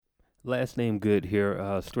Last name good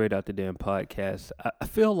here, straight out the damn podcast. I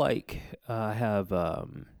feel like I have. Uh,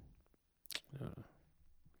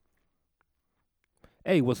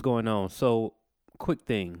 hey, what's going on? So, quick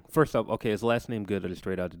thing. First off, okay, is last name good or the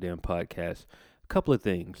straight out the damn podcast? Couple of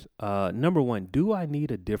things. Number one, do I need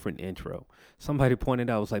a different intro? Somebody pointed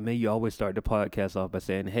out, was like, man, you always start the podcast off by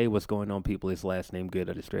saying, hey, what's going on, people? Is last name good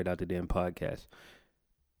or the straight out the damn podcast?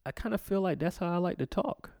 I kind of feel like that's how I like to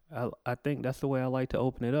talk. I think that's the way I like to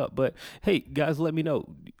open it up. But hey, guys, let me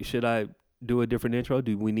know. Should I do a different intro?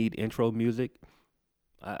 Do we need intro music?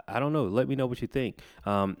 I don't know. Let me know what you think.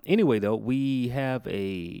 Anyway, though, we have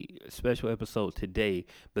a special episode today,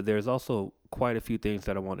 but there's also quite a few things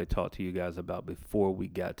that I want to talk to you guys about before we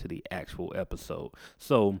got to the actual episode.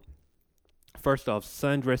 So, first off,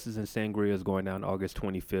 Sundresses and Sangria is going down August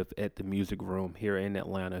 25th at the Music Room here in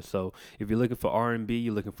Atlanta. So if you're looking for R&B,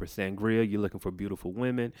 you're looking for sangria, you're looking for beautiful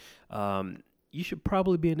women, you should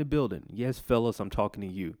probably be in the building. Yes, fellas, I'm talking to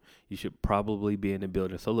you. You should probably be in the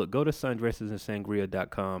building. So look, go to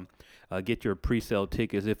sundressesandsangria.com. Get your pre-sale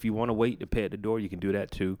tickets. If you want to wait to pay at the door, you can do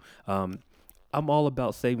that too. I'm all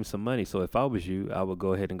about saving some money. So if I was you, I would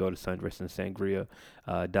go ahead and go to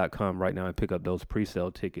sundressesandsangria.com right now and pick up those pre-sale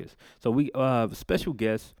tickets. So we special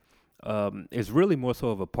guests. It's really more so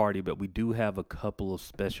of a party, but we do have a couple of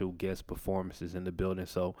special guest performances in the building.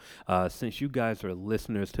 So since you guys are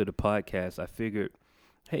listeners to the podcast, I figured,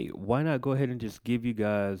 hey, why not go ahead and just give you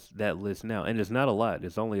guys that list now? And it's not a lot.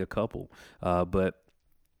 It's only a couple. But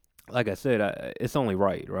like I said, it's only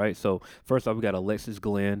right? So first off, we got Alexis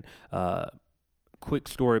Glenn. Quick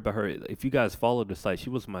story about her. If you guys follow the site,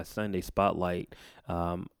 she was my Sunday spotlight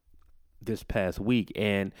this past week,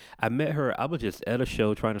 and I met her. I was just at a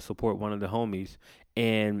show trying to support one of the homies,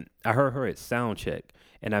 and I heard her at sound check,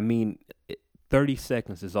 and I mean, 30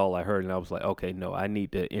 seconds is all I heard, and I was like, okay, no, I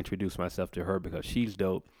need to introduce myself to her because she's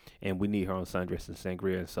dope, and we need her on Sundress and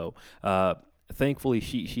Sangria. And so, thankfully,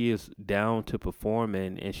 she is down to perform,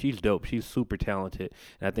 and she's dope. She's super talented,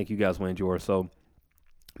 and I think you guys will enjoy her. So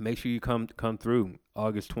make sure you come through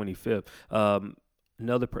August 25th.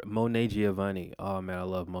 Monet Giovanni. Oh man, I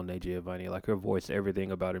love Monet Giovanni. Like her voice,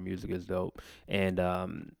 everything about her music is dope. And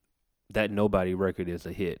that Nobody record is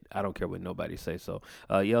a hit. I don't care what nobody say. So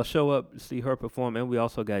y'all show up, see her perform. And we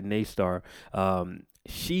also got Naystar.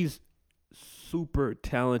 She's super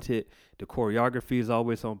talented. The choreography is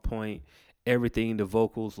always on point. Everything, the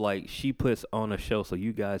vocals, like she puts on a show. So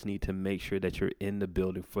you guys need to make sure that you're in the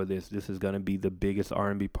building for this. This is going to be the biggest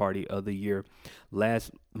R&B party of the year. Last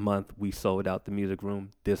month we sold out the Music Room.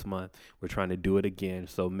 This month we're trying to do it again.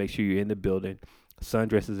 So make sure you're in the building.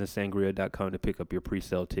 Sundressesandsangria.com to pick up your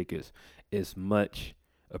pre-sale tickets. It's much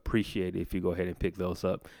appreciated if you go ahead and pick those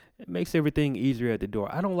up. It makes everything easier at the door.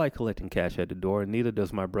 I don't like collecting cash at the door, and neither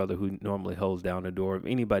does my brother who normally holds down the door, or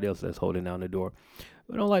anybody else that's holding down the door.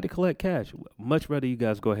 We don't like to collect cash. Much rather you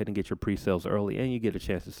guys go ahead and get your pre-sales early, and you get a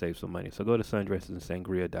chance to save some money. So go to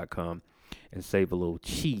sundressesandsangria.com and save a little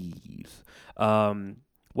cheese.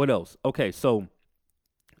 What else? Okay, so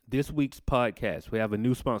this week's podcast, we have a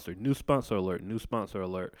new sponsor. New sponsor alert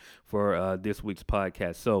for this week's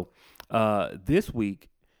podcast. So this week,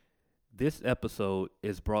 this episode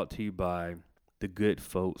is brought to you by the good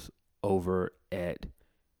folks over at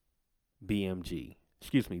BNG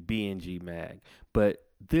Mag. But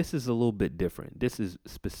this is a little bit different. This is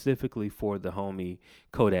specifically for the homie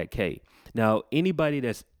Kodak K. Now, anybody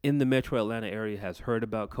that's in the metro Atlanta area has heard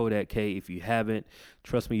about Kodak K. If you haven't,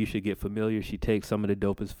 trust me, you should get familiar. She takes some of the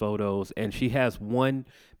dopest photos, and she has one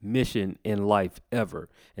mission in life ever,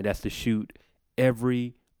 and that's to shoot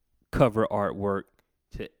every cover artwork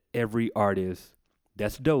to every artist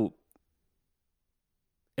that's dope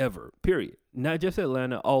ever, period. Not just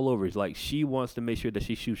Atlanta, all over. It's like she wants to make sure that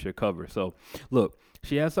she shoots her cover. So look,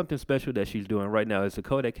 she has something special that she's doing right now. It's a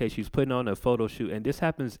Kodak case. She's putting on a photo shoot, and this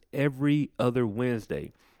happens every other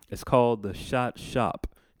Wednesday. It's called the Shot Shop.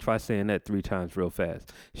 Try saying that 3 times real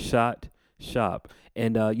fast. Shot Shop.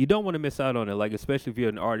 And you don't want to miss out on it, like especially if you're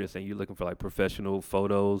an artist and you're looking for like professional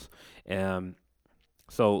photos.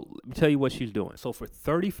 So let me tell you what she's doing. So for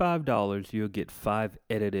 $35, you'll get 5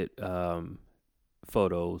 edited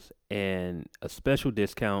photos and a special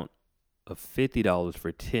discount of $50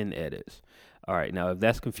 for 10 edits. All right, now if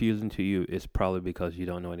that's confusing to you, it's probably because you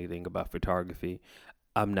don't know anything about photography.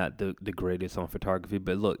 I'm not the greatest on photography,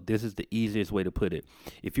 but look, this is the easiest way to put it.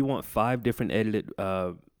 If you want 5 different edited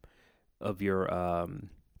of your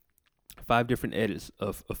 5 different edits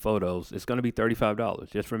of photos, it's going to be $35.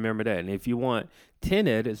 Just remember that. And if you want 10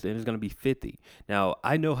 edits, then it's going to be 50. Now,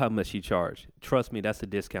 I know how much you charge. Trust me, that's a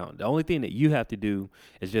discount. The only thing that you have to do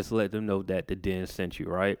is just let them know that the Den sent you,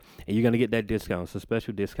 right? And you're going to get that discount. It's a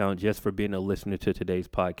special discount just for being a listener to today's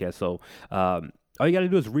podcast. So all you got to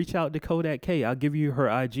do is reach out to Kodak K. I'll give you her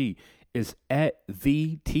IG. It's at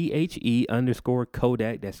the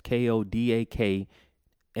THE_Kodak. That's KODAK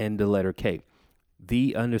and the letter K.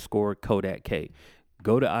 The_Kodak K.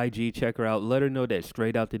 Go to IG, check her out. Let her know that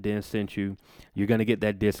Straight Out the Den sent you. You're going to get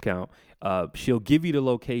that discount. She'll give you the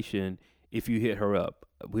location if you hit her up.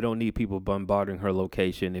 We don't need people bombarding her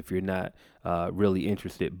location if you're not really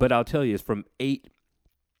interested. But I'll tell you, it's from 8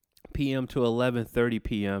 p.m. to 11:30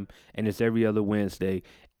 p.m. and it's every other Wednesday.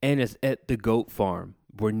 And it's at the Goat Farm.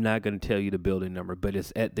 We're not going to tell you the building number, but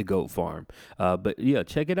it's at the Goat Farm. But yeah,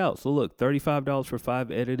 check it out. So look, $35 for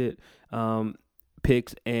 5 edited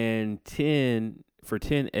pics, and 10 for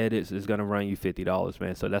 10 edits is going to run you $50,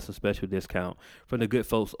 man. So that's a special discount from the good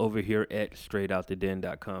folks over here at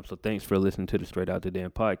straightouttheden.com. So thanks for listening to the Straight Out the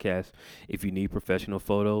Den podcast. If you need professional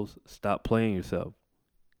photos, stop playing yourself.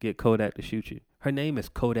 Get Kodak to shoot you. Her name is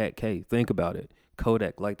Kodak K. Think about it.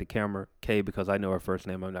 Kodak, like the camera. K, because I know her first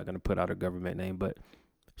name. I'm not going to put out her government name, but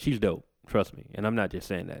she's dope. Trust me. And I'm not just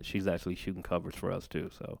saying that. She's actually shooting covers for us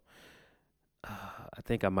too. So I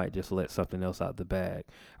think I might just let something else out the bag.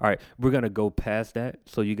 All right, we're going to go past that.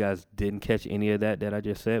 So you guys didn't catch any of that I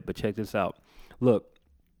just said, but check this out. Look,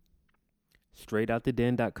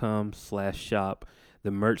 straightouttheden.com/shop.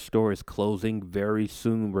 The merch store is closing very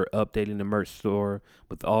soon. We're updating the merch store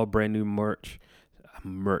with all brand new merch.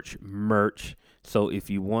 So if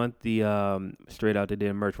you want the Straight Out the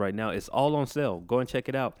Den merch right now, it's all on sale. Go and check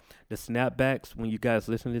it out. The snapbacks, when you guys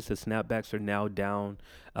listen to this, the snapbacks are now down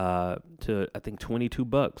to, I think,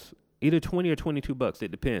 $22. Either 20 or $22. It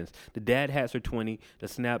depends. The dad hats are 20. The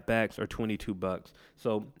snapbacks are $22.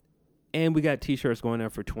 So, and we got t-shirts going there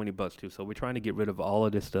for $20 too. So we're trying to get rid of all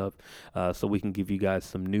of this stuff so we can give you guys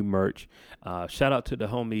some new merch. Shout out to the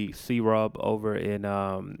homie C-Rob over in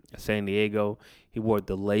San Diego. He wore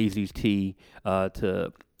the Lazy's tee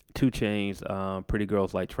to 2 Chainz, Pretty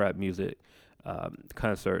Girls Like Trap Music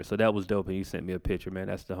concert. So that was dope. And he sent me a picture, man.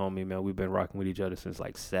 That's the homie, man. We've been rocking with each other since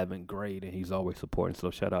like 7th grade, and he's always supporting.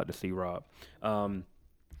 So shout out to C-Rob.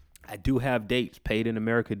 I do have dates, Paid in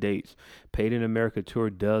America dates. Paid in America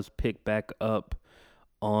tour does pick back up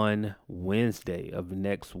on Wednesday of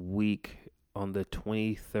next week on the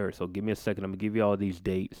 23rd. So give me a second. I'm going to give you all these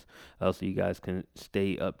dates so you guys can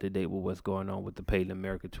stay up to date with what's going on with the Paid in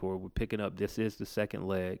America tour. We're picking up. This is the second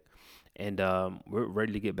leg, and we're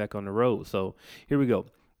ready to get back on the road. So here we go.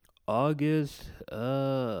 August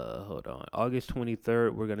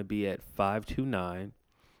 23rd, we're going to be at 529.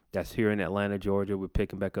 That's here in Atlanta, Georgia. We're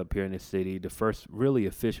picking back up here in the city. The first really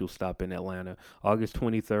official stop in Atlanta. August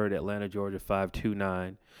 23rd, Atlanta, Georgia,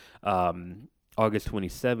 529. August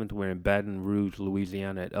 27th, we're in Baton Rouge,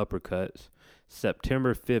 Louisiana at Uppercuts.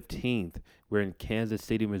 September 15th, we're in Kansas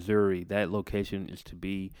City, Missouri. That location is to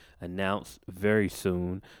be announced very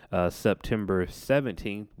soon. September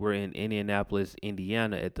 17th, we're in Indianapolis,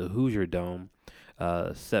 Indiana at the Hoosier Dome.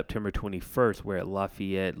 September 21st, we're at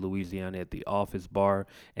Lafayette, Louisiana at the Office Bar.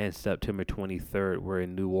 And September 23rd, we're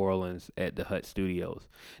in New Orleans at the Hut Studios.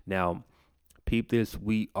 Now, peep this,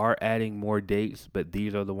 we are adding more dates, but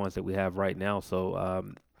these are the ones that we have right now.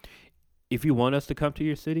 So if you want us to come to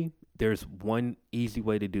your city, there's one easy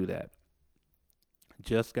way to do that.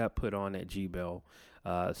 Just got put on at Gmail.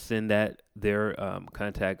 Send that there,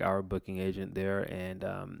 contact our booking agent there, and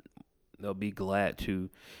they'll be glad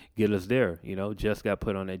to get us there. Just got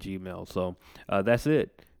put on at Gmail. So that's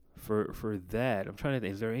it for that. I'm trying to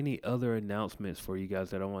think, is there any other announcements for you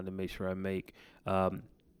guys that I wanted to make sure I make? I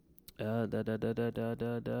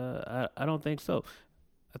don't think so.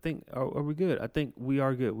 I think, are we good? I think we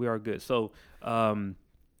are good. We are good. So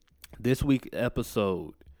this week's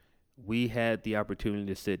episode, we had the opportunity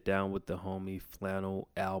to sit down with the homie Flannel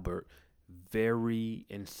Albert. Very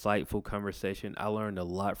insightful conversation. I learned a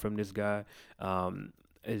lot from this guy.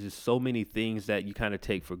 There's just so many things that you kind of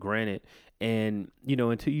take for granted. And,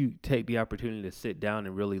 until you take the opportunity to sit down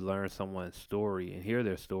and really learn someone's story and hear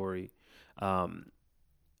their story,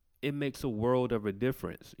 it makes a world of a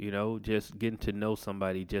difference. Just getting to know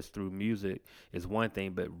somebody just through music is one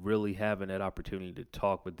thing, but really having that opportunity to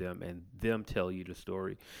talk with them and them tell you the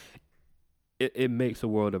story, it makes a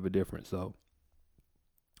world of a difference. So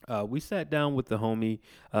we sat down with the homie.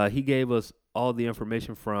 He gave us all the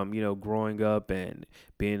information from, growing up and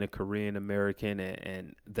being a Korean American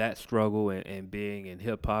and that struggle and being in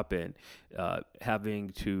hip hop and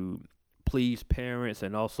having to please parents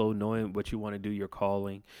and also knowing what you want to do, your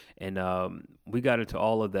calling. And we got into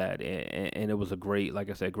all of that. And it was a great, like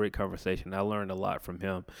I said, great conversation. I learned a lot from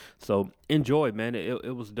him. So enjoy, man.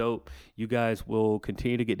 It was dope. You guys will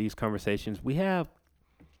continue to get these conversations. We have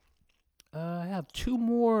I have two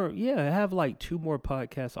more. Yeah, I have like two more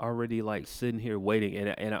podcasts already like sitting here waiting.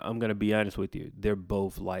 And I'm going to be honest with you. They're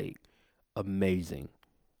both like amazing.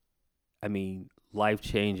 I mean,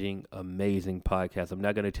 life-changing, amazing podcasts. I'm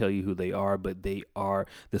not going to tell you who they are, but they are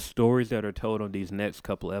the stories that are told on these next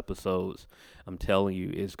couple episodes. I'm telling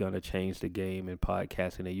you, it's going to change the game in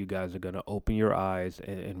podcasting, and you guys are going to open your eyes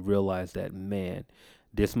and realize that, man,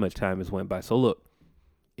 this much time has went by. So look,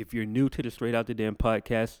 if you're new to the Straight Out the Den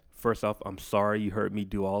podcast, first off, I'm sorry you heard me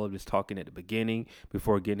do all of this talking at the beginning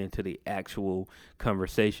before getting into the actual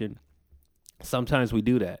conversation. Sometimes we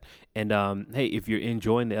do that. And hey, if you're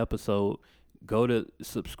enjoying the episode, go to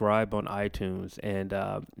subscribe on iTunes and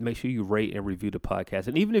make sure you rate and review the podcast.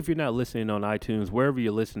 And even if you're not listening on iTunes, wherever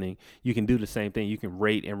you're listening, you can do the same thing. You can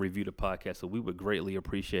rate and review the podcast. So we would greatly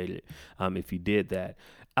appreciate it if you did that.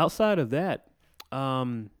 Outside of that,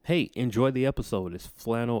 hey, enjoy the episode. It's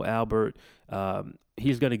Flannel Albert.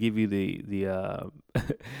 He's going to give you the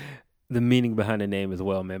the meaning behind the name as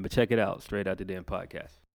well, man. But check it out, Straight Out the Den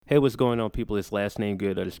podcast. Hey, what's going on, people? It's Last Name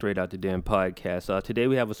Good of the Straight Out the Den podcast. Today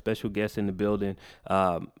we have a special guest in the building,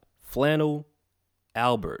 Flannel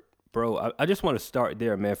Albert. Bro, I just want to start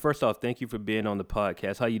there, man. First off, thank you for being on the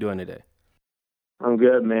podcast. How you doing today? I'm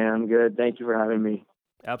good, man. I'm good. Thank you for having me.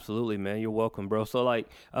 Absolutely, man. You're welcome, bro. So like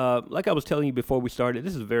I was telling you before we started,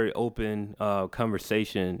 this is a very open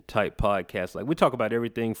conversation type podcast. Like we talk about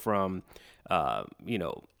everything from,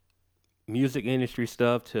 music industry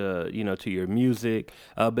stuff to your music.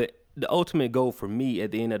 But the ultimate goal for me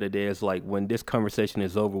at the end of the day is like when this conversation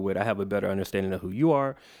is over with, I have a better understanding of who you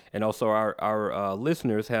are. And also our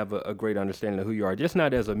listeners have a great understanding of who you are, just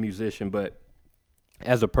not as a musician, but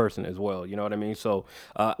as a person as well. You know what I mean? So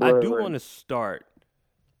I do want to start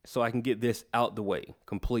so I can get this out the way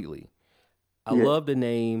completely. I love the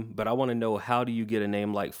name, but I want to know, how do you get a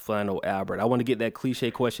name like Flannel Albert? I want to get that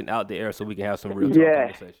cliche question out the air so we can have some real talk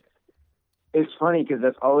conversation. It's funny because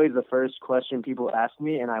that's always the first question people ask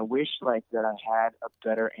me, and I wish like that I had a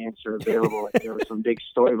better answer available. Like there was some big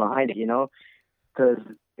story behind it, because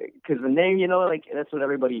the name, like that's what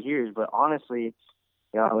everybody hears. But honestly,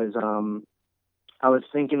 I was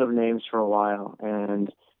thinking of names for a while,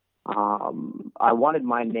 and I wanted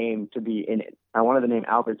my name to be in it. I wanted the name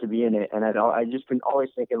Albert to be in it, and I just been always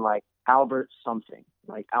thinking like Albert something,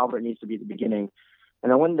 like Albert needs to be at the beginning.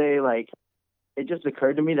 And then one day, like, it just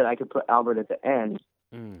occurred to me that I could put Albert at the end.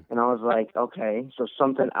 And I was like, okay, so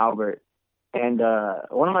something Albert. And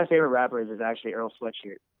one of my favorite rappers is actually Earl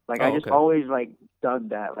Sweatshirt. Like, I just always, like,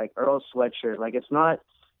 dug that. Like, Earl Sweatshirt. Like, it's not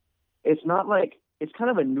like, it's kind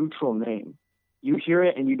of a neutral name. You hear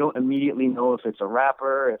it and you don't immediately know if it's a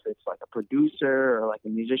rapper, if it's, like, a producer or, like, a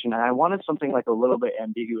musician. And I wanted something, like, a little bit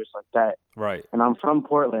ambiguous like that. Right. And I'm from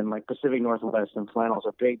Portland, like, Pacific Northwest, and flannels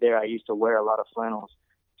are big there. I used to wear a lot of flannels.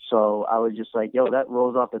 So I was just like, yo, that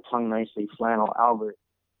rolls off the tongue nicely, Flannel Albert.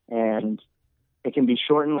 And it can be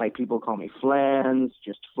shortened, like people call me Flans,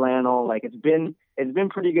 just Flannel. Like it's been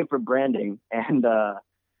pretty good for branding, and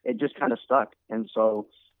it just kind of stuck. And so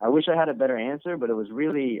I wish I had a better answer, but it was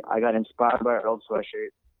really, I got inspired by Earl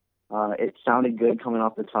Sweatshirt. It sounded good coming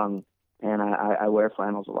off the tongue, and I wear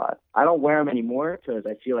flannels a lot. I don't wear them anymore because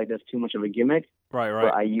I feel like that's too much of a gimmick. Right.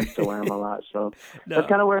 But I used to wear them a lot, so that's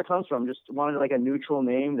kind of where it comes from. Just wanted like a neutral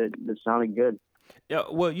name that sounded good. Yeah,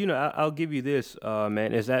 well, I'll give you this,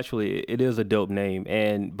 man. It is a dope name,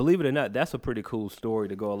 and believe it or not, that's a pretty cool story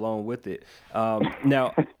to go along with it.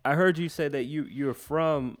 Now, I heard you say that you're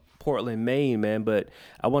from Portland, Maine, man, but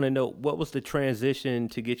I want to know, what was the transition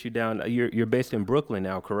to get you down? You're based in Brooklyn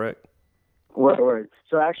now, correct? Word.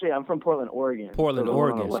 So actually, I'm from Portland, Oregon.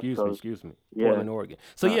 Oregon. Excuse me. Yeah. Portland, Oregon.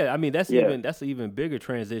 So I mean that's an even bigger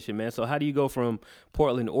transition, man. So how do you go from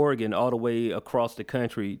Portland, Oregon, all the way across the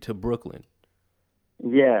country to Brooklyn?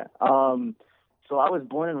 Yeah. So I was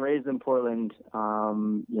born and raised in Portland.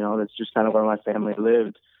 That's just kind of where my family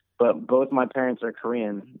lived. But both my parents are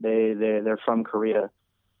Korean. They're from Korea,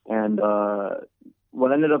 and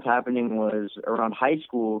what ended up happening was around high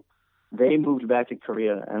school, they moved back to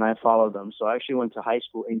Korea, and I followed them. So I actually went to high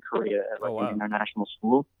school in Korea at an international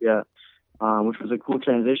school, which was a cool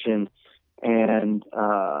transition. And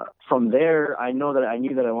from there, I knew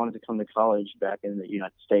that I wanted to come to college back in the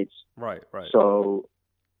United States. Right. So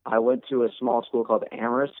I went to a small school called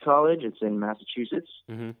Amherst College. It's in Massachusetts.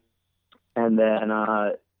 Mm-hmm. And then,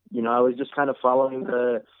 I was just kind of following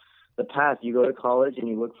the the path. You go to college and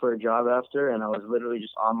you look for a job after, and I was literally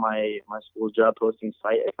just on my school's job posting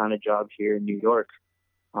site. I found a job here in New York,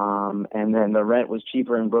 and then the rent was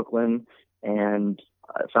cheaper in Brooklyn, and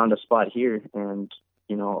I found a spot here. And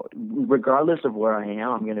regardless of where I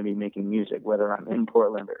am, I'm going to be making music, whether I'm in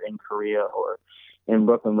Portland or in Korea or in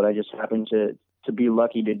Brooklyn. But I just happen to be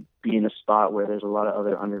lucky to be in a spot where there's a lot of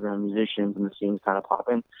other underground musicians and the scene's kind of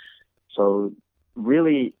popping. So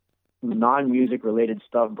really, non-music related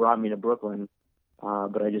stuff brought me to Brooklyn,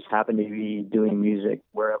 but I just happen to be doing music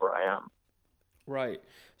wherever I am. Right.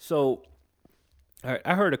 So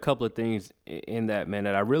I heard a couple of things in that, man,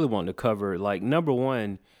 that I really want to cover. Like, number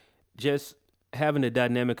one, just having the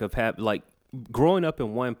dynamic of like growing up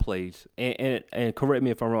in one place, and correct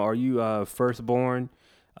me if I'm wrong. Are you firstborn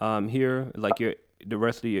here? Like the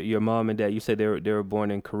rest of your mom and dad, you said they were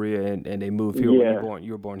born in Korea and they moved here when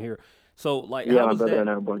you were born here. So like, yeah, my brother and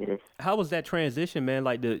I were born here. How was that transition, man?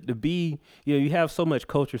 Like to be, you have so much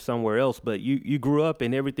culture somewhere else, but you grew up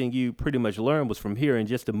and everything you pretty much learned was from here, and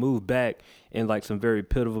just to move back in like some very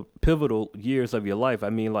pivotal years of your life.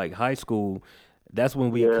 I mean, like high school, that's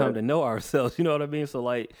when we come to know ourselves. You know what I mean? So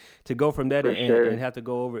like to go from that and have to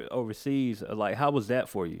go overseas, like how was that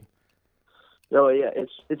for you? Oh yeah,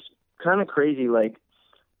 it's kind of crazy, like,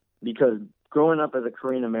 because growing up as a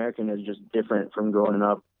Korean American is just different from growing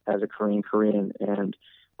up as a Korean, and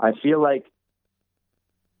I feel like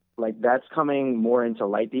that's coming more into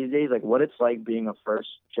light these days, like what it's like being a first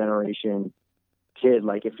generation kid.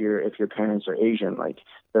 Like if your parents are Asian, like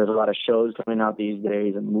there's a lot of shows coming out these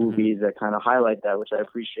days and movies that kind of highlight that, which I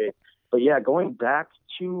appreciate. But yeah, going back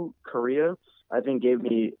to Korea, I think gave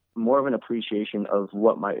me more of an appreciation of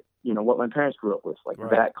what my parents grew up with, like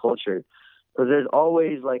that culture. Because there's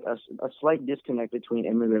always like a slight disconnect between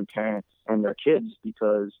immigrant parents and their kids,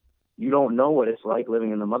 because you don't know what it's like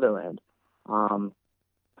living in the motherland.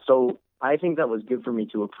 So I think that was good for me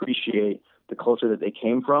to appreciate the culture that they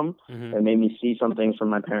came from. It made me see some things from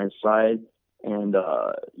my parents' side, and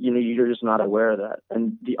you're just not aware of that.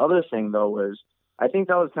 And the other thing though was, I think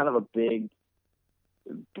that was kind of a big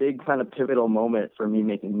kind of pivotal moment for me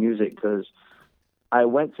making music, because I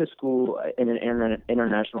went to school in an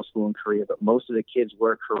international school in Korea, but most of the kids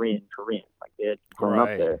were Korean, like they had grown up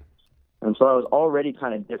there. And so I was already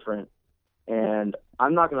kind of different. And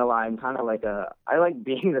I'm not going to lie, I'm kind of like I like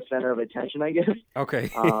being the center of attention, I guess. Okay.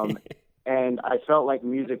 And I felt like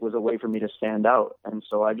music was a way for me to stand out. And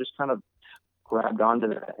so I just kind of grabbed onto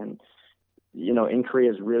that. And, in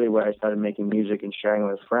Korea is really where I started making music and sharing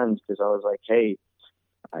it with friends, because I was like, hey,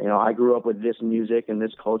 I grew up with this music and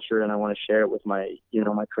this culture, and I want to share it with my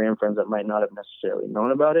Korean friends that might not have necessarily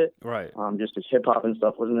known about it. Right. Just as hip hop and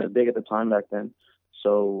stuff wasn't as big at the time back then.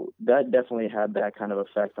 So that definitely had that kind of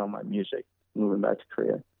effect on my music moving back to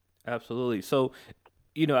Korea. Absolutely. So,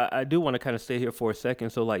 I do want to kind of stay here for a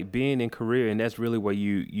second. So like being in Korea, and that's really where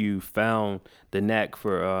you found the knack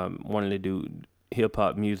for wanting to do hip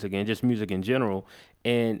hop music and just music in general,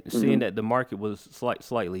 and seeing that the market was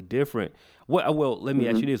slightly different. Let me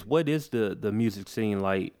ask you this: what is the music scene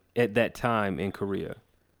like at that time in Korea?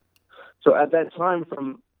 So at that time,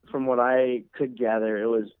 from what I could gather, it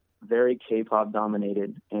was very K-pop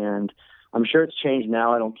dominated, and I'm sure it's changed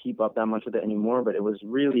now. I don't keep up that much with it anymore, but it was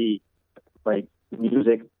really like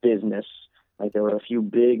music business. Like there were a few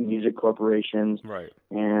big music corporations, right?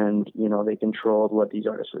 And they controlled what these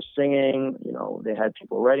artists were singing. They had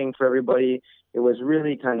people writing for everybody. It was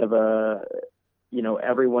really kind of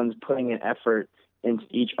everyone's putting an effort into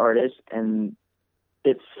each artist, and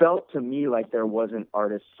it felt to me like there wasn't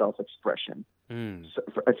artist self-expression,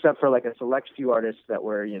 except for like a select few artists that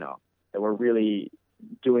were really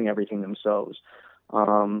doing everything themselves.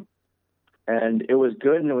 And it was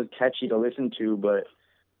good and it was catchy to listen to, but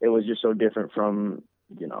it was just so different from,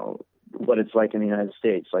 what it's like in the United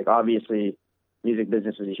States. Like obviously music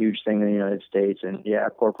business is a huge thing in the United States, and yeah,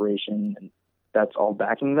 corporation, and that's all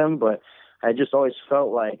backing them. But I just always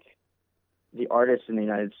felt like the artists in the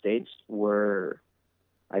United States were,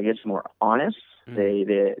 I guess, more honest.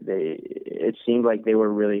 It seemed like they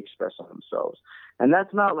were really expressing themselves. And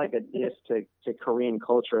that's not like a diss to Korean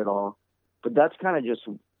culture at all, but that's kind of just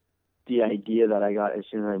the idea that I got as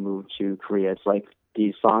soon as I moved to Korea. It's like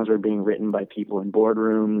these songs were being written by people in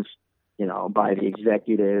boardrooms, by the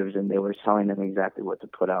executives, and they were telling them exactly what to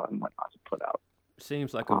put out and what not to put out.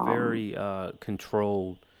 Seems like a very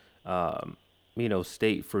controlled,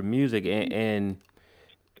 state for music. And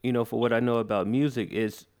for what I know about music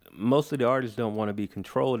is most of the artists don't want to be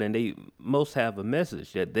controlled, and they most have a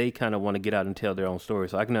message that they kind of want to get out and tell their own story.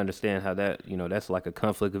 So I can understand how that, that's like a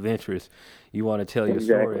conflict of interest. You want to tell your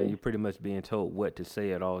story, and Exactly. you're pretty much being told what to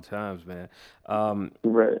say at all times, man.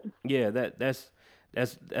 Right. Yeah, that's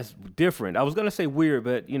different. I was gonna say weird,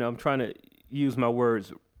 but I'm trying to use my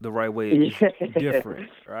words the right way. It's different,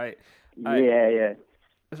 right? I Yeah, yeah.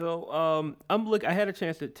 so I had a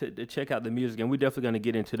chance to check out the music, and we're definitely gonna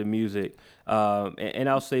get into the music. And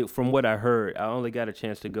I'll say from what I heard, I only got a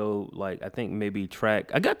chance to go like I think maybe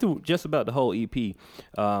track. I got through just about the whole EP.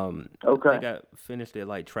 I Okay. think I finished at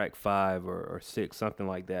like track 5 or 6, something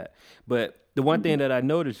like that. But the one thing Mhm. that I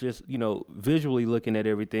noticed, just visually looking at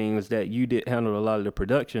everything, is that you did handle a lot of the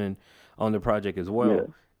production on the project as Yeah.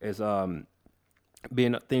 well as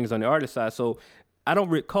being things on the artist side. So I don't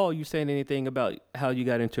recall you saying anything about how you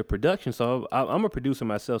got into production. So I'm a producer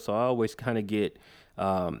myself, so I always kind of get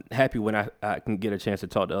happy when I can get a chance to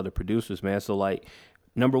talk to other producers, man. So like,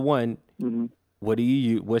 number one, Hmm. what do you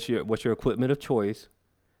use? What's your equipment of choice?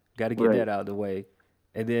 Got to get Right. that out of the way.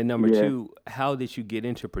 And then number Yeah. two, how did you get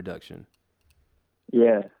into production?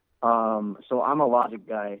 Yeah. So I'm a Logic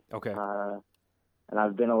guy, Okay. and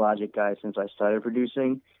I've been a Logic guy since I started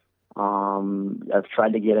producing. I've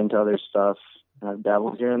tried to get into other stuff, and I've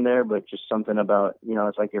dabbled here and there, but just something about,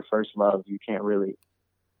 it's like your first love. You can't really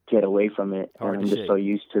get away from it. And Hard to I'm just so shake.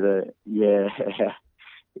 used to yeah,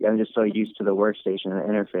 I'm just so used to the workstation and the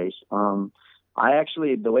interface. I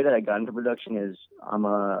actually, the way that I got into production is I'm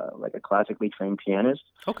like a classically trained pianist.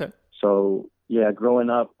 Okay. So yeah, growing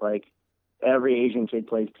up, like every Asian kid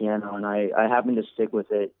plays piano, and I happened to stick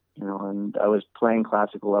with it, and I was playing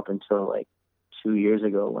classical up until like 2 years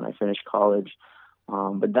ago when I finished college.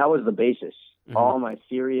 But that was the basis. Hmm. All my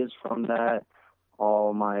theory is from that.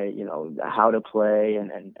 All my, how to play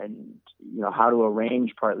and how to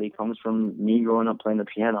arrange partly comes from me growing up playing the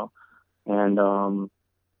piano. And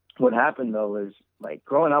what happened though is like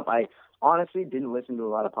growing up, I honestly didn't listen to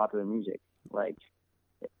a lot of popular music. Like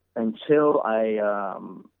until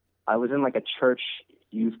I was in like a church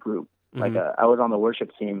youth group. Like Hmm. I was on the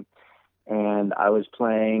worship team, and I was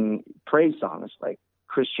playing praise songs, like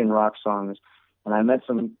Christian rock songs. And I met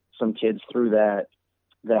some kids through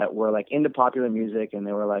that were like into popular music, and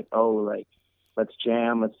they were like, oh, like let's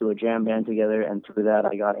jam, let's do a jam band together. And through that,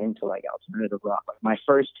 I got into like alternative rock, like my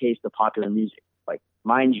first taste of popular music. Like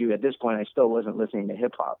mind you, at this point, I still wasn't listening to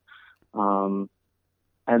hip hop.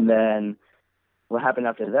 And then what happened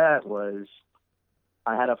after that was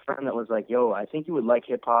I had a friend that was like, yo, I think you would like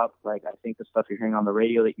hip hop. Like, I think the stuff you're hearing on the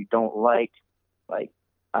radio that you don't like,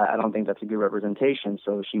 I don't think that's a good representation.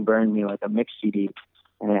 So she burned me like a mix CD,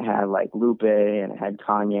 and it had like Lupe, and it had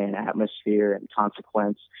Kanye, and Atmosphere, and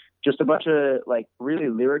Consequence. Just a bunch of like really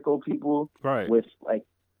lyrical people Right. with like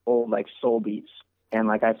old like soul beats. And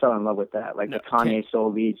like I fell in love with that. Like No, the Kanye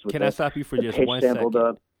soul beats with can I stop you for the just pitch one sampled second?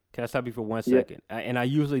 up. Can I stop you for one Yeah. second? And I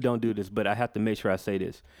usually don't do this, but I have to make sure I say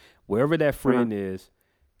this. Wherever that friend is,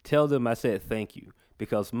 tell them I said thank you,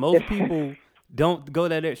 because most people don't go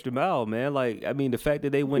that extra mile, man. Like, I mean, the fact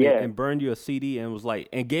that they went Yeah. and burned you a CD and was like,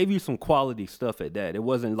 and gave you some quality stuff at that. It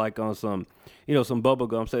wasn't like on some, some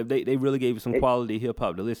bubblegum stuff. They really gave you some It, quality hip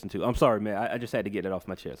hop to listen to. I'm sorry, man. I just had to get it off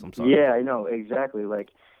my chest. I'm sorry. I'm yeah, sorry. I know exactly. Like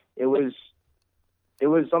it was it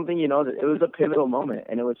was something, that it was a pivotal moment,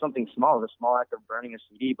 and it was something small, the small act of burning a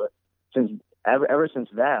CD. But since ever since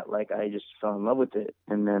that, like I just fell in love with it.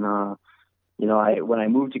 And then, when I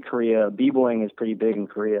moved to Korea, b-boying is pretty big in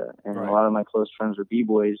Korea, and a Right. lot of my close friends were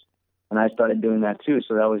b-boys, and I started doing that too.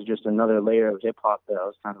 So that was just another layer of hip hop that I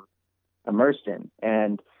was kind of immersed in.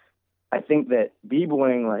 And I think that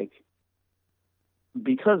b-boying, like,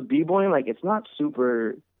 because b-boying, like, it's not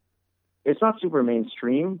super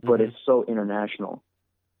mainstream, but Hmm. it's so international.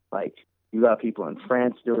 Like you got people in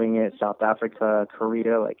France doing it, South Africa,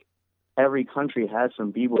 Korea, like every country has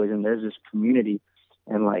some b-boys, and there's this community.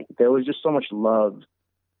 And like there was just so much love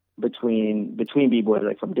between b-boys,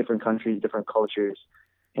 like from different countries, different cultures.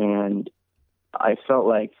 And I felt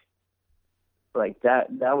like that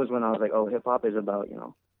was when I was like, oh, hip hop is about,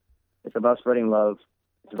 it's about spreading love.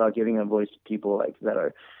 It's about giving a voice to people like that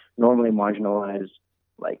are normally marginalized.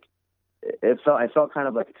 Like I felt kind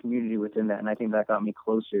of like a community within that, and I think that got me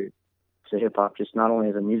closer to hip hop, just not only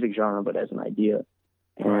as a music genre but as an idea.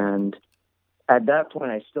 Right. And at that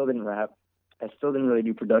point, I still didn't rap. I still didn't really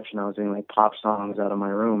do production. I was doing like pop songs out of my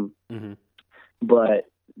room. Hmm. But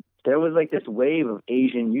there was like this wave of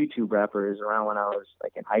Asian YouTube rappers around when I was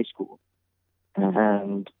like in high school,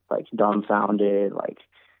 and like Dumbfounded, like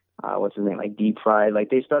what's his name, like Deep Fried,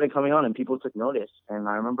 like they started coming on and people took notice. And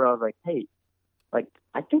I remember I was like, hey, like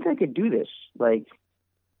I think I could do this. Like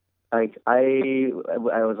like I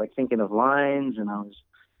was like thinking of lines, and I was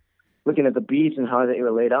looking at the beats and how they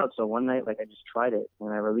were laid out. So one night, like I just tried it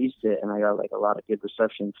and I released it, and I got like a lot of good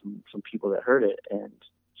reception from people that heard it, and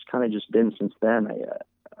it's kind of just been since then.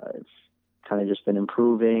 I've kind of just been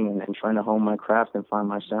improving and trying to hone my craft and find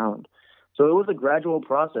my sound. So it was a gradual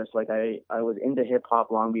process. Like I was into hip hop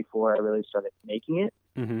long before I really started making it,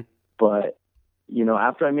 Mm-hmm. but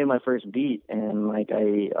after I made my first beat and like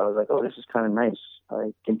I was like, oh, this is kind of nice.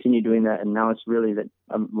 I continued doing that, and now it's really that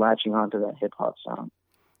I'm latching onto that hip hop sound.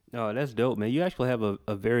 Oh, that's dope, man. You actually have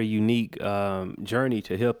a very unique journey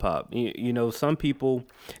to hip hop. Some people,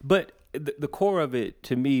 but the core of it,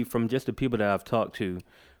 to me, from just the people that I've talked to,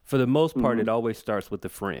 for the most part, Hmm. it always starts with a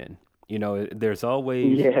friend. There's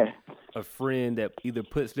always Yeah. a friend that either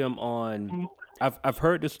puts them on. I've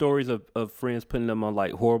heard the stories of friends putting them on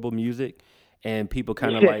like horrible music, and people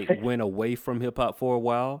kind of Yeah. like went away from hip hop for a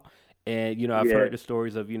while. And I've Yeah. heard the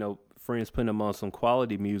stories of friends putting them on some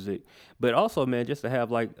quality music, but also, man, just to have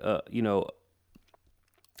like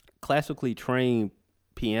classically trained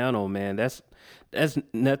piano, man, that's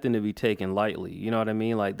nothing to be taken lightly. You know what I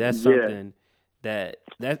mean? Like that's Yeah. something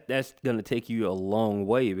that's gonna take you a long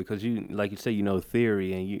way because you, like you say,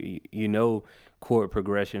 theory and you know chord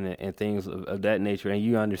progression and things of that nature, and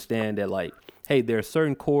you understand that like, hey, there are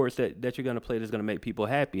certain chords that you're gonna play that's gonna make people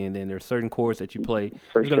happy, and then there are certain chords that you play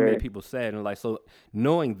For that's gonna make sure. people sad, and like so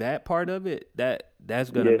knowing that part of it, that's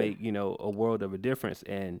gonna Yeah. make a world of a difference.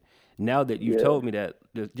 And now that you've Yeah. told me that,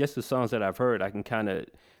 just the songs that I've heard, I can kind of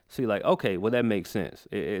see like, okay, well that makes sense.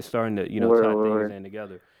 It's starting to Word, tie word, things word. in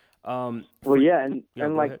together. Well, For yeah, and go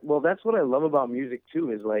like, ahead. well, that's what I love about music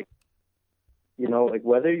too. Is like, like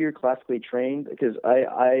whether you're classically trained, because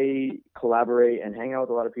I collaborate and hang out with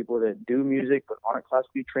a lot of people that do music but aren't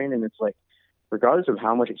classically trained, and it's like, regardless of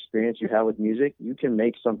how much experience you have with music, you can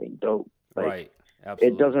make something dope. Like, Right,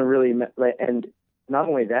 it doesn't absolutely. really like, and not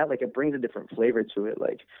only that, like it brings a different flavor to it.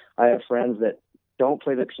 Like I have friends that don't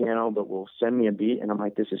play the piano but will send me a beat, and I'm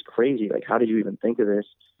like, this is crazy. Like, how did you even think of this?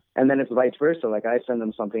 And then it's vice versa. Like I send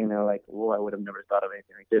them something and they're like, whoa, I would have never thought of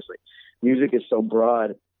anything like this. Like music is so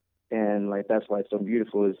broad, and like that's why it's so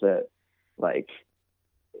beautiful, is that like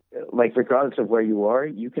regardless of where you are,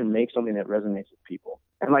 you can make something that resonates with people.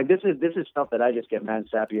 And like this is stuff that I just get mad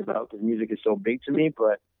sappy about because music is so big to me.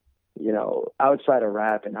 But outside of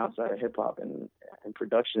rap and outside of hip hop and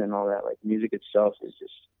production and all that, like music itself is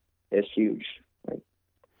just it's huge. Like,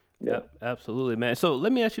 yeah. Yep, absolutely, man. So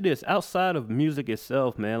let me ask you this: outside of music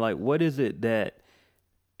itself, man, like what is it that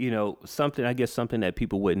something? I guess something that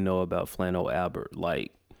people wouldn't know about Flannel Albert,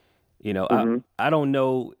 like. Hmm. I don't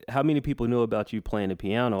know how many people knew about you playing the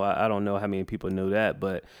piano. I don't know how many people knew that,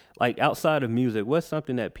 but like outside of music, what's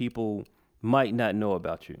something that people might not know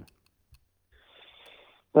about you?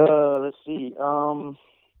 Let's see. I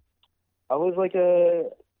was like I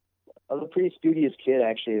was a pretty studious kid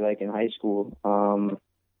actually. Like in high school,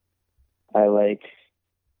 I like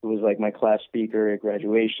was like my class speaker at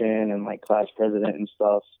graduation and like class president and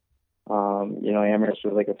stuff. Amherst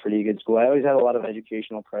was like a pretty good school. I always had a lot of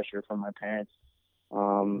educational pressure from my parents.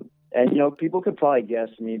 And people could probably guess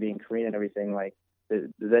me being Korean and everything, like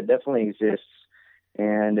that definitely exists.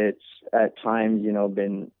 And it's at times,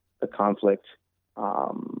 been a conflict,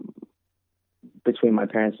 um, between my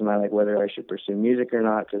parents and I, like whether I should pursue music or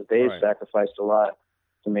not, because they've Right. sacrificed a lot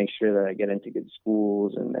to make sure that I get into good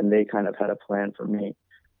schools, and they kind of had a plan for me.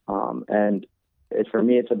 And for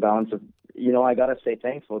me, it's a balance of, I got to stay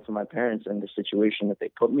thankful to my parents and the situation that they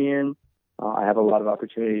put me in. I have a lot of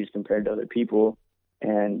opportunities compared to other people.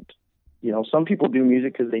 And, some people do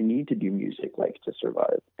music because they need to do music, like to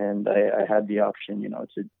survive. And I had the option,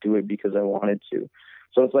 to do it because I wanted to.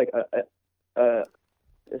 So it's like a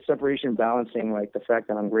separation balancing, like the fact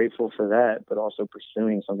that I'm grateful for that, but also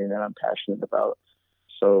pursuing something that I'm passionate about.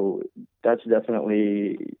 So that's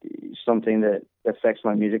definitely something that affects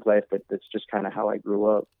my music life, but that's just kind of how I grew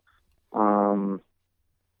up. Um,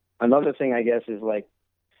 Another thing, I guess, is like,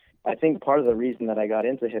 I think part of the reason that I got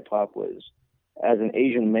into hip hop was as an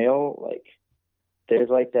Asian male, like, there's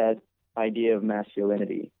like that idea of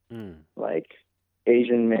masculinity. Mm. Like,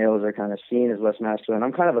 Asian males are kind of seen as less masculine.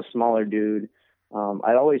 I'm kind of a smaller dude.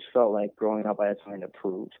 I always felt like growing up I had something to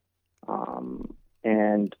prove.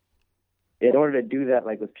 And in order to do that,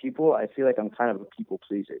 like with people, I feel like I'm kind of a people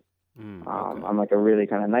pleaser. Okay. I'm like a really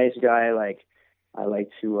kind of nice guy. Like I like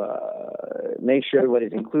to make sure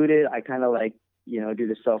everybody's included. I kind of like, do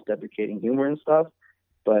the self-deprecating humor and stuff.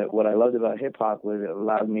 But what I loved about hip hop was it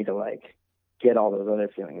allowed me to like get all those other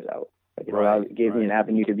feelings out. Like Right. it gave me an Right.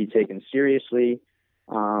 avenue to be taken seriously.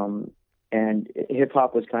 And hip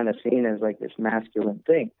hop was kind of seen as like this masculine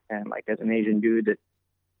thing. And like as an Asian dude that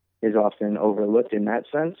is often overlooked in that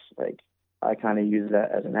sense. Like I kind of use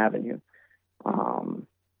that as an avenue.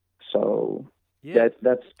 So Yeah.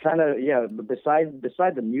 that's kind of, yeah. But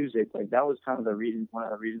beside the music, like that was kind of the reason. One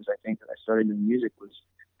of the reasons I think that I started doing music was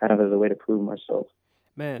kind of as a way to prove myself.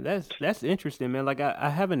 Man, that's interesting, man. Like I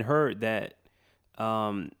haven't heard that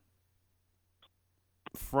um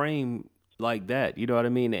frame like that. You know what I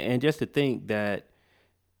mean? And just to think that,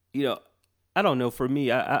 you know, I don't know. For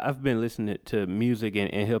me, I've been listening to music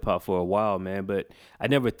and hip hop for a while, man. But I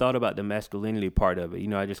never thought about the masculinity part of it. You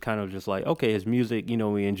know, I just kind of just like, okay, it's music. You know,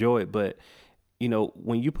 we enjoy it. But you know,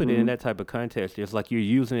 when you put it in Hmm. that type of context, it's like you're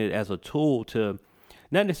using it as a tool to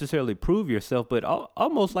not necessarily prove yourself, but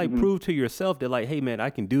almost like Hmm. prove to yourself that like, hey, man, I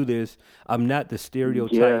can do this. I'm not the Yeah.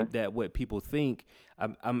 stereotype that what people think.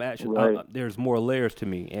 I'm actually Right. there's more layers to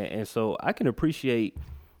me, and so I can appreciate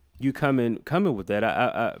you coming with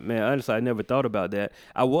that. Man, honestly, I never thought about that.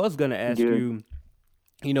 I was gonna ask Good. you,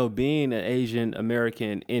 you know, being an Asian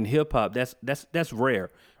American in hip hop, that's rare,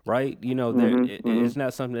 right? You know, Hmm. Hmm. it's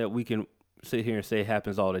not something that we can sit here and say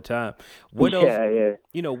happens all the time. What else, Yeah. Yeah.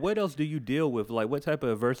 you know, what else do you deal with? Like, what type of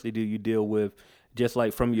adversity do you deal with? Just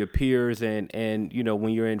like from your peers and you know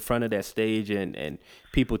when you're in front of that stage and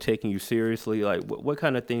people taking you seriously, like what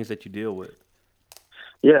kind of things that you deal with?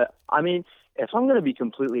 Yeah. I mean, if I'm gonna be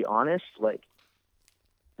completely honest, like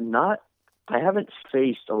not I haven't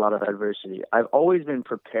faced a lot of adversity. I've always been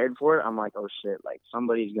prepared for it. I'm like, oh shit, like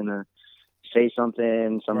somebody's gonna say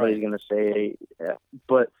something, Right. somebody's gonna say, yeah.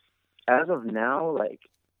 But as of now, like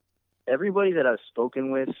everybody that I've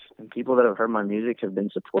spoken with and people that have heard my music have been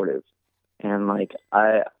supportive, and like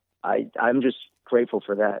I'm just grateful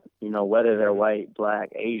for that. You know, whether they're Hmm. white, black,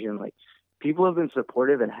 Asian, like people have been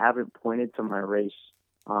supportive and haven't pointed to my race.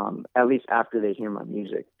 At least after they hear my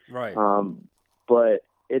music. Right. But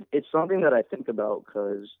it's something that I think about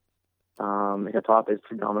because hip hop is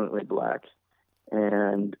predominantly black,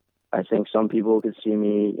 and I think some people could see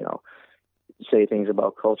me, you know, say things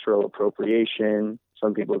about cultural appropriation.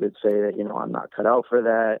 Some people could say that, you know, I'm not cut out for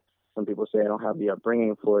that. Some people say I don't have the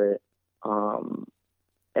upbringing for it. Um,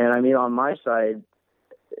 and I mean, on my side,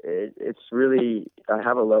 it's really, I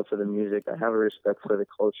have a love for the music. I have a respect for the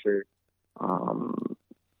culture. Um,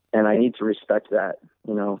 and I need to respect that,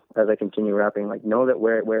 you know, as I continue rapping, like know that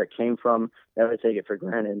where it came from, never take it for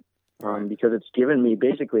granted. Right. Because it's given me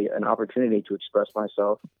basically an opportunity to express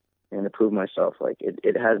myself and to prove myself. Like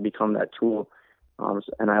it has become that tool.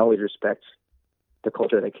 And I always respect the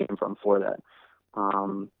culture that came from for that.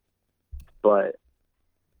 Um, but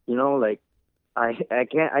you know, like I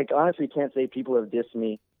honestly can't say people have dissed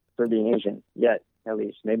me for being Asian yet, at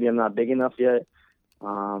least. Maybe I'm not big enough yet.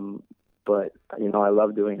 Um, but you know, I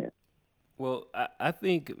love doing it. Well, I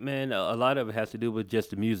think, man, a lot of it has to do with just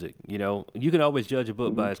the music. You know, you can always judge a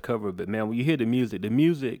book Hmm. by its cover, but man, when you hear the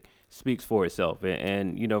music speaks for itself.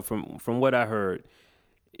 And you know, from what I heard,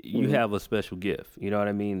 you Hmm. have a special gift. You know what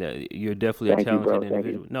I mean? That you're definitely a Thank you, talented bro. Thank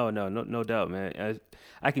you. individual. No doubt, man.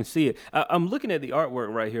 I can see it. I'm looking at the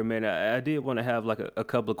artwork right here, man. I did want to have like a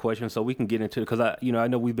couple of questions so we can get into it because I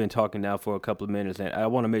know we've been talking now for a couple of minutes, and I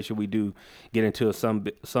want to make sure we do get into some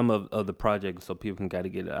of the projects so people can kind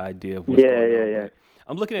of get an idea of what's Yeah, going yeah, on. yeah, But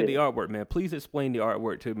I'm looking at yeah. the artwork, man. Please explain the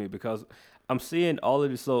artwork to me because I'm seeing all of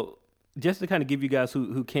this. So just to kind of give you guys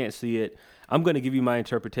who can't see it, I'm going to give you my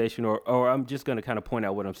interpretation, or I'm just going to kind of point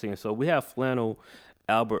out what I'm seeing. So we have Flannel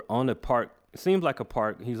Albert on the park. It seems like a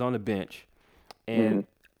park. He's on the bench, Hmm. and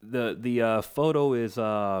the photo is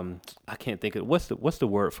I can't think of what's the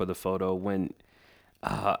word for the photo when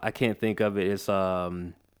I can't think of it. It's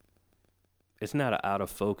not a out of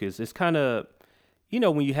focus. It's kind of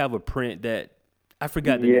when you have a print that I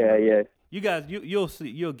forgot the name Yeah, of it. yeah, You guys,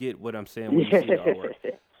 you'll get what I'm saying when you see the artwork.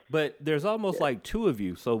 yeah, But there's almost yeah. like two of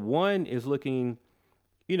you. So one is looking,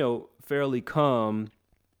 fairly calm,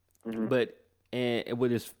 Hmm. but and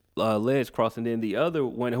with his legs crossed, and then the other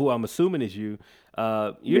one, who I'm assuming is you,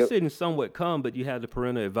 you're Yep. sitting somewhat calm, but you have the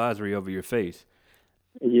parental advisory over your face.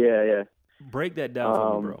 Yeah, yeah. Break that down for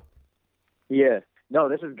me, Um, bro. yeah. No,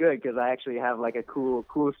 this is good because I actually have like a cool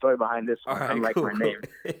story behind this All one, right, unlike cool, my cool. name.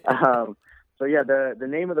 Um, so yeah, the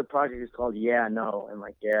name of the project is called Yeah No, and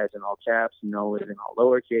like yeah is in all caps, no is in all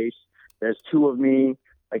lowercase. There's two of me.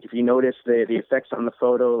 Like if you notice the effects on the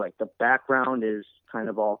photo, like the background is kind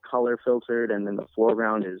of all color filtered, and then the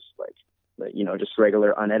foreground is like just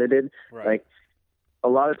regular unedited. Right. Like a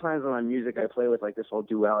lot of times in my music, I play with like this whole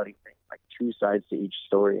duality thing, like two sides to each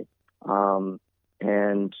story.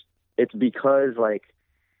 And it's because like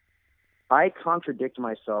I contradict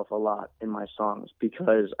myself a lot in my songs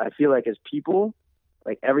because I feel like as people,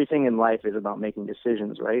 like everything in life is about making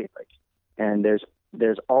decisions, right? Like, and there's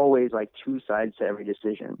there's always like two sides to every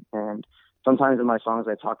decision. And sometimes in my songs,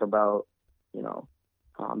 I talk about, you know,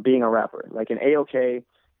 being a rapper. Like in A-OK,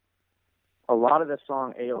 a lot of the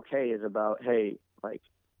song A-OK is about, hey, like,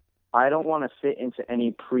 I don't want to fit into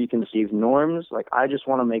any preconceived norms. Like, I just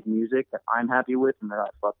want to make music that I'm happy with and that I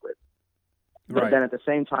fuck with. But then at the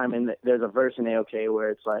same time, there's a verse in A-OK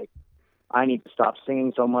where it's like, I need to stop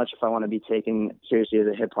singing so much if I want to be taken seriously as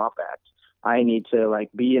a hip hop act. I need to like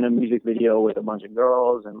be in a music video with a bunch of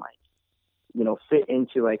girls and like, you know, fit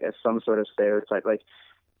into like some sort of stereotype. Like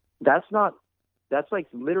that's like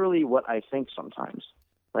literally what I think sometimes.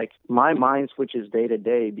 Like my mind switches day to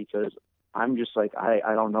day because I'm just like, I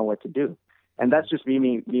don't know what to do. And that's just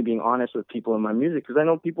me being honest with people in my music, because I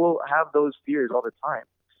know people have those fears all the time.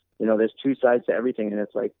 You know, there's two sides to everything. And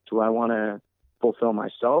it's like, do I want to fulfill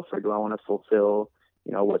myself or do I want to fulfill,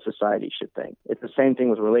 you know, what society should think? It's the same thing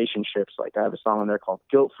with relationships. Like I have a song on there called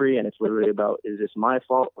Guilt Free, and it's literally about, is this my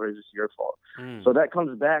fault or is this your fault? So that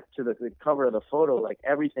comes back to the cover of the photo. Like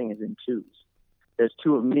everything is in twos. There's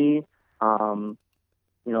two of me.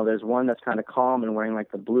 You know, there's one that's kind of calm and wearing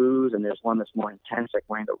like the blues, and there's one that's more intense, like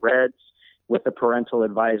wearing the reds with the parental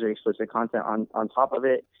advisory explicit content on top of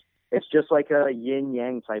it. It's just like a yin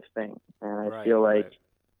yang type thing. And I feel like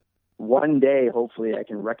one day, hopefully I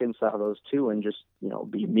can reconcile those two and just, you know,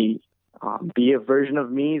 be me, be a version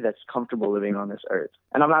of me that's comfortable living on this earth.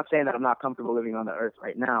 And I'm not saying that I'm not comfortable living on the earth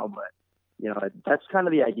right now, but, you know, that's kind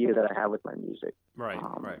of the idea that I have with my music. Right.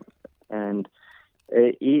 And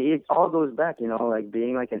it all goes back, you know, like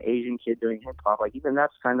being like an Asian kid doing hip hop, like even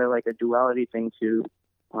that's kind of like a duality thing too.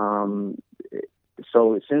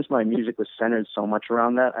 So since my music was centered so much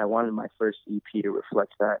around that, I wanted my first EP to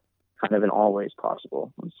reflect that kind of in all ways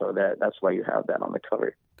possible. And so that's why you have that on the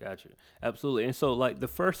cover. Gotcha. Absolutely. And so like the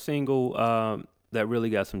first single that really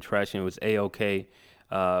got some traction was A-OK.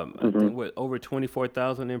 I think over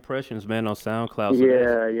 24,000 impressions, man, on SoundCloud.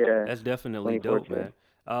 So that's definitely dope, man.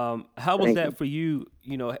 How was that for you,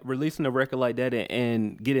 you know, releasing a record like that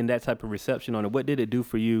and getting that type of reception on it? What did it do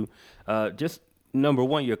for you? Just number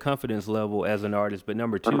one, your confidence level as an artist, but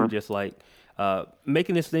number two, just like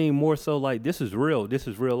making this thing more so like this is real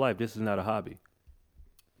life. This is not a hobby.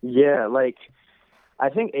 Yeah, like I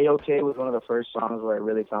think A-OK was one of the first songs where I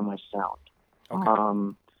really found my sound.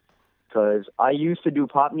 Okay. Because I used to do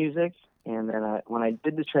pop music, and then when I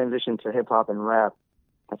did the transition to hip hop and rap,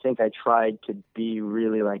 I think I tried to be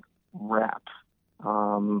really like rap,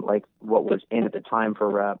 like what was in at the time for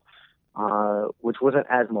rap, which wasn't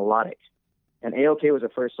as melodic. And A-OK was the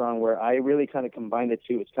first song where I really kind of combined the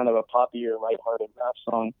two. It's kind of a poppier, lighthearted rap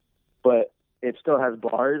song, but it still has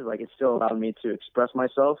bars. Like it still allowed me to express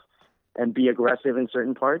myself and be aggressive in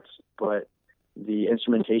certain parts, but the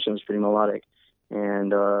instrumentation was pretty melodic.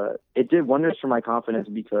 And it did wonders for my confidence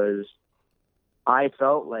because I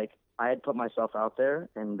felt like I had put myself out there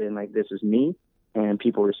and been like, this is me, and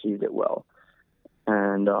people received it well.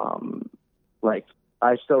 And like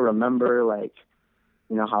I still remember like,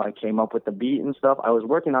 you know, how I came up with the beat and stuff. I was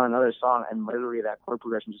working on another song, and literally that chord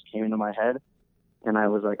progression just came into my head. And I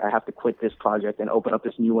was like, I have to quit this project and open up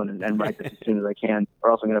this new one and write this as soon as I can,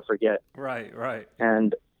 or else I'm going to forget. Right.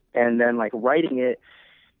 And then like writing it,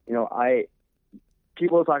 you know,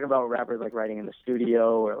 people talk about rappers like writing in the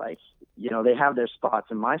studio or like, you know, they have their spots.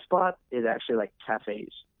 And my spot is actually like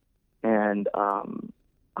cafes. And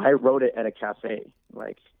I wrote it at a cafe.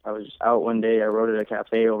 Like I was just out one day, I wrote it at a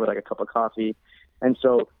cafe over like a cup of coffee. And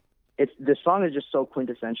so the song is just so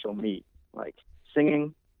quintessential me, like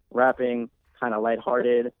singing, rapping, kind of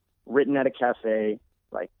lighthearted, written at a cafe,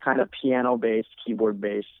 like kind of piano based, keyboard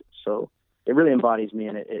based. So it really embodies me,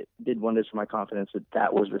 and it did wonders for my confidence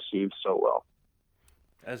that was received so well.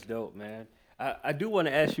 That's dope, man. I do want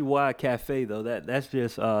to ask you why a cafe though. That's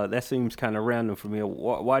just that seems kind of random for me.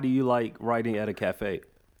 Why do you like writing at a cafe?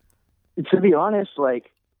 To be honest,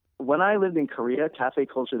 like when I lived in Korea, cafe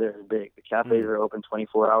culture there is big. The cafes are open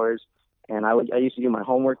 24 hours. And I used to do my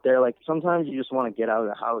homework there. Like sometimes you just want to get out of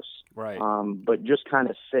the house, right? But just kind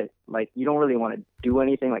of sit. Like you don't really want to do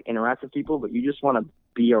anything, like interact with people, but you just want to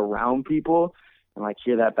be around people and like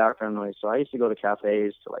hear that background noise. So I used to go to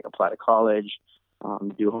cafes to like apply to college,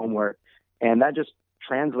 do homework, and that just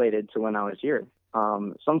translated to when I was here.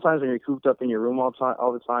 Sometimes when you're cooped up in your room all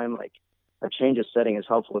the time, like a change of setting is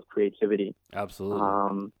helpful with creativity.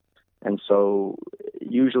 Absolutely. And so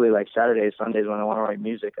usually like Saturdays, Sundays when I want to write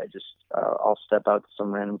music, I just, I'll step out to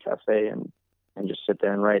some random cafe and just sit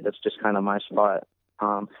there and write. That's just kind of my spot.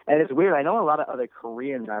 And it's weird. I know a lot of other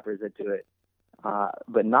Korean rappers that do it,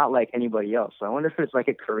 but not like anybody else. So I wonder if it's like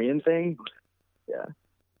a Korean thing. Yeah.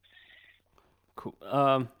 Cool.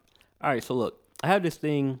 All right. So look, I have this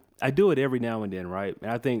thing I do it every now and then, right?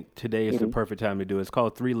 And I think today is the Hmm. perfect time to do it. It's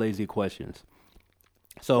called Three Lazy Questions.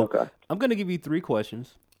 So Okay. I'm going to give you three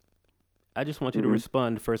questions. I just want you to Hmm.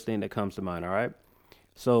 respond the first thing that comes to mind, all right? All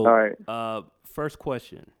So, right. first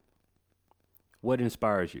question: what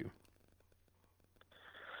inspires you?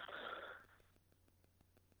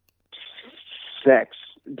 Sex.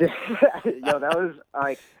 Yo, that was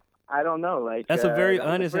like, I don't know, like That's a very that was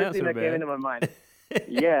the honest first thing answer, that came man. into my mind.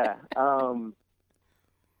 Yeah.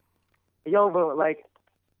 Yo, but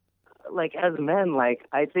like as men, like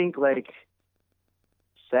I think like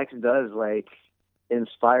sex does like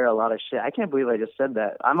inspire a lot of shit. I can't believe I just said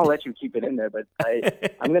that. I'm gonna let you keep it in there, but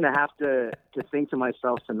I'm gonna have to think to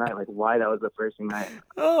myself tonight like why that was the first thing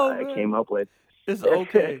Oh I man, came up with. it's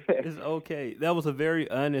okay. It's okay. That was a very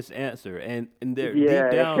honest answer, and there deep Yeah.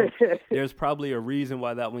 down, there's probably a reason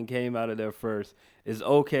why that one came out of there first. It's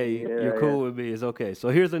okay. You're Yeah, cool with me. It's okay. So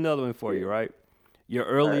here's another one for yeah. you, right? Your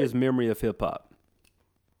All right. earliest memory of hip hop.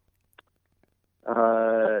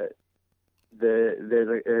 Uh,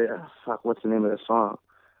 there's a fuck. What's the name of the song?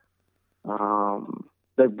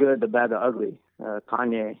 The Good, the Bad, the Ugly.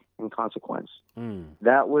 Kanye and Consequence. Mm.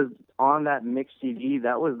 That was on that mix CD.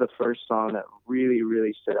 That was the first song that really,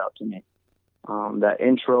 really stood out to me. That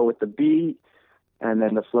intro with the beat, and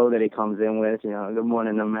then the flow that he comes in with. You know, Good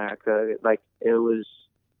Morning America. Like it was,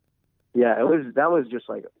 yeah, it was. That was just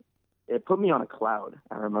like it put me on a cloud.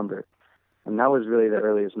 I remember, and that was really the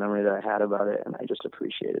earliest memory that I had about it, and I just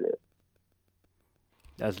appreciated it.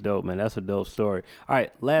 That's dope, man. That's a dope story. All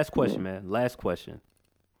right, last Yeah. question, man. Last question.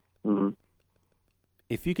 Hmm.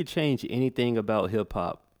 If you could change anything about hip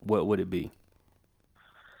hop, what would it be?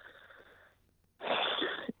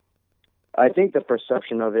 I think the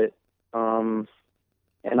perception of it, and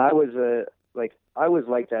I was I was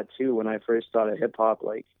like that too when I first started hip hop.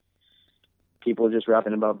 Like people just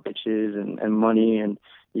rapping about bitches and money, and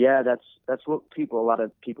yeah, that's what a lot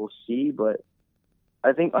of people see. But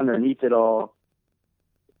I think underneath it all,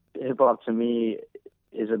 hip hop to me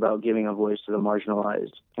is about giving a voice to the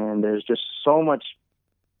marginalized, and there's just so much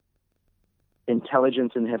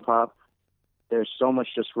intelligence in hip hop. There's so much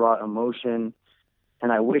just raw emotion,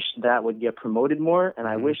 and I wish that would get promoted more, and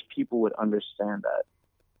I Hmm. wish people would understand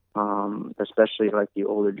that, especially like the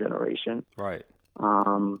older generation. Right.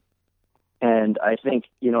 Um, and I think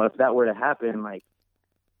if that were to happen, like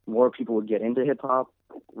more people would get into hip hop.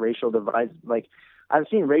 Racial divides, like I've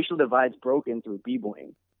seen racial divides broken through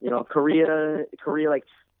b-boying. Korea, like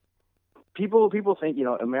people think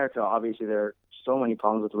America. Obviously, there are so many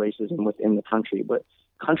problems with racism within the country, but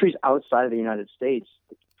countries outside of the United States,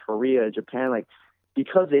 like Korea, Japan, like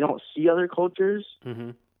because they don't see other cultures,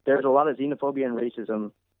 Hmm. there's a lot of xenophobia and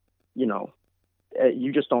racism. You know,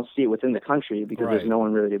 you just don't see it within the country because there's Right. no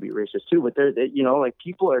one really to be racist to. But like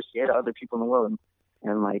people are scared of other people in the world,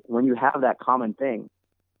 and like when you have that common thing,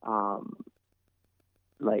 um,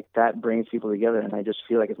 like that brings people together. And I just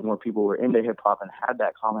feel like if more people were into hip hop and had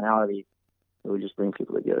that commonality, it would just bring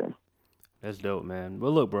people together. That's dope, man.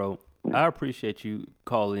 Well, look, bro, Yeah. I appreciate you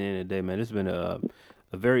calling in today, man. It's been a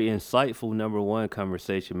very insightful number one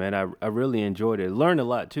conversation, man. I really enjoyed it. Learned a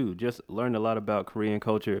lot too. Just learned a lot about Korean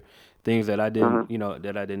culture, things that I didn't, Uh-huh.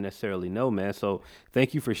 that I didn't necessarily know, man. So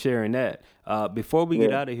thank you for sharing that. Before we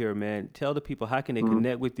get Yeah. out of here, man, tell the people how can they Mhm.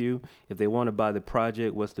 connect with you if they want to buy the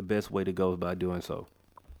project. What's the best way to go about doing so?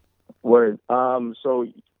 Word. So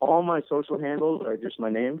all my social handles are just my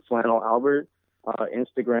name, Flannel Albert.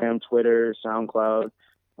 Instagram, Twitter, SoundCloud.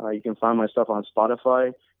 You can find my stuff on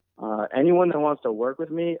Spotify. Anyone that wants to work with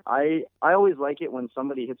me, I always like it when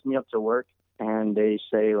somebody hits me up to work and they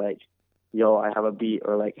say like, "Yo, I have a beat,"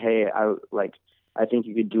 or like, "Hey, I think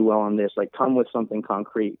you could do well on this." Like, come with something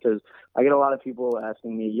concrete because I get a lot of people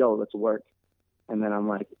asking me, "Yo, let's work." And then I'm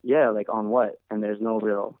like, yeah, like on what? And there's no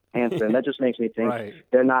real answer. And that just makes me think Right.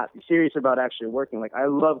 they're not serious about actually working. Like I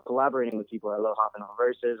love collaborating with people. I love hopping on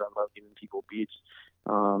verses. I love giving people beats.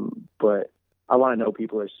 But I want to know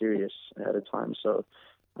people are serious at a time. So,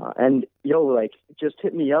 and like just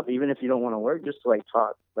hit me up, even if you don't want to work, just to like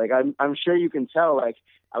talk. Like I'm sure you can tell, like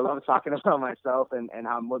I love talking about myself and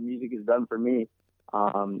what music has done for me.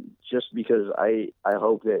 Just because I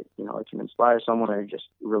hope that, it can inspire someone or just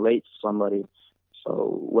relate to somebody.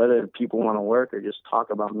 So whether people want to work or just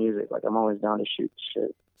talk about music, like I'm always down to shoot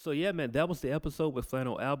shit. So yeah, man, that was the episode with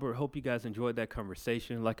Flannel Albert. Hope you guys enjoyed that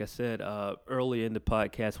conversation. Like I said earlier in the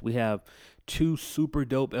podcast, we have two super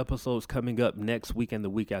dope episodes coming up next week and the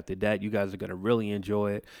week after that. You guys are gonna really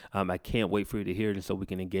enjoy it. I can't wait for you to hear it, so we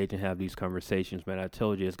can engage and have these conversations, man. I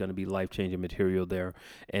told you it's gonna be life changing material there,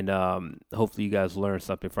 and hopefully you guys learn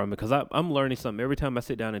something from it because I'm learning something every time I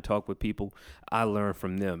sit down and talk with people. I learn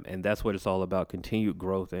from them, and that's what it's all about: continued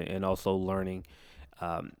growth and also learning.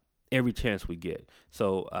 Um, every chance we get.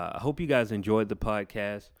 So I hope you guys enjoyed the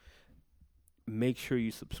podcast. Make sure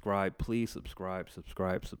you subscribe. Please subscribe.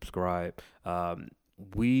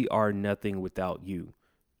 We are nothing without you.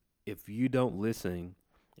 If you don't listen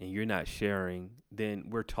and you're not sharing, then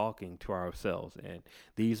we're talking to ourselves. And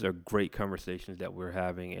these are great conversations that we're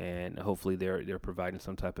having, and hopefully they're providing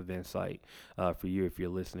some type of insight for you if you're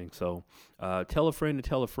listening. So tell a friend to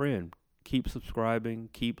tell a friend. Keep subscribing.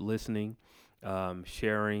 Keep listening.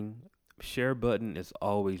 Sharing. Share button is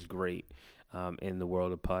always great in the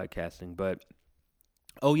world of podcasting. But,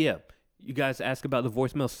 oh, yeah, you guys ask about the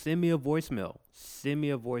voicemail. Send me a voicemail.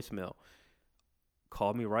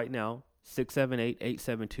 Call me right now,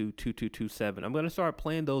 678-872-2227. I'm going to start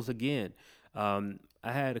playing those again. I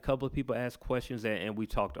had a couple of people ask questions, and we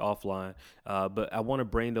talked offline, but I want to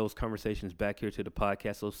bring those conversations back here to the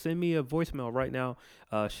podcast. So send me a voicemail right now.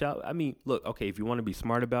 Look, okay, if you want to be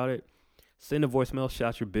smart about it, send a voicemail,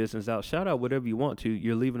 shout your business out, shout out whatever you want to.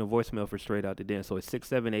 You're leaving a voicemail for Straight Out the Den. So it's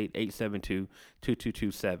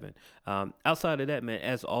 678-872-2227. Outside of that, man,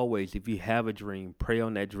 as always, if you have a dream, pray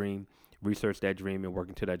on that dream, research that dream, and work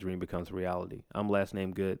until that dream becomes reality. I'm Last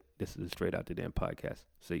Name Good. This is the Straight Out the Den podcast.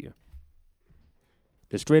 See you.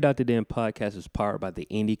 The Straight Out the Den podcast is powered by the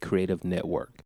Indie Creative Network.